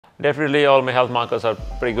Definitely all my health markers are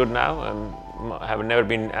pretty good now. I have never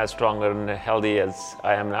been as strong and healthy as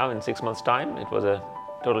I am now in 6 months' time. It was a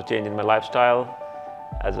total change in my lifestyle.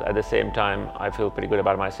 At the same time, I feel pretty good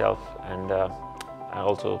about myself, and I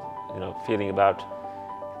also, feeling about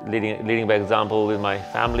leading by example with my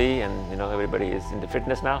family, and everybody is into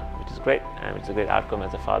fitness now, which is great, and it's a great outcome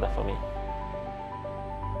as a father for me.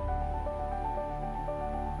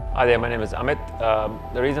 Hi there, my name is Amit.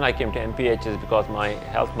 The reason I came to MPH is because my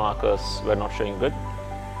health markers were not showing good,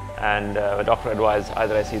 and the doctor advised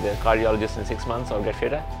either I see the cardiologist in 6 months or get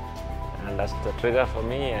fitter, and that's the trigger for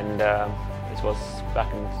me, and this was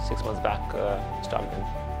back in 6 months back started.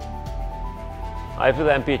 I feel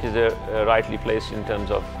that MPH is rightly placed in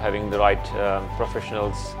terms of having the right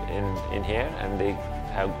professionals in here, and they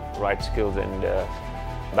have right skills and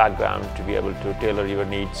background to be able to tailor your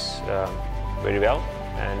needs very well.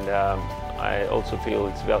 And I also feel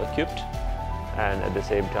it's well equipped, and at the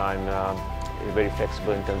same time very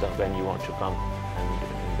flexible in terms of when you want to come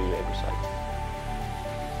and do your exercise.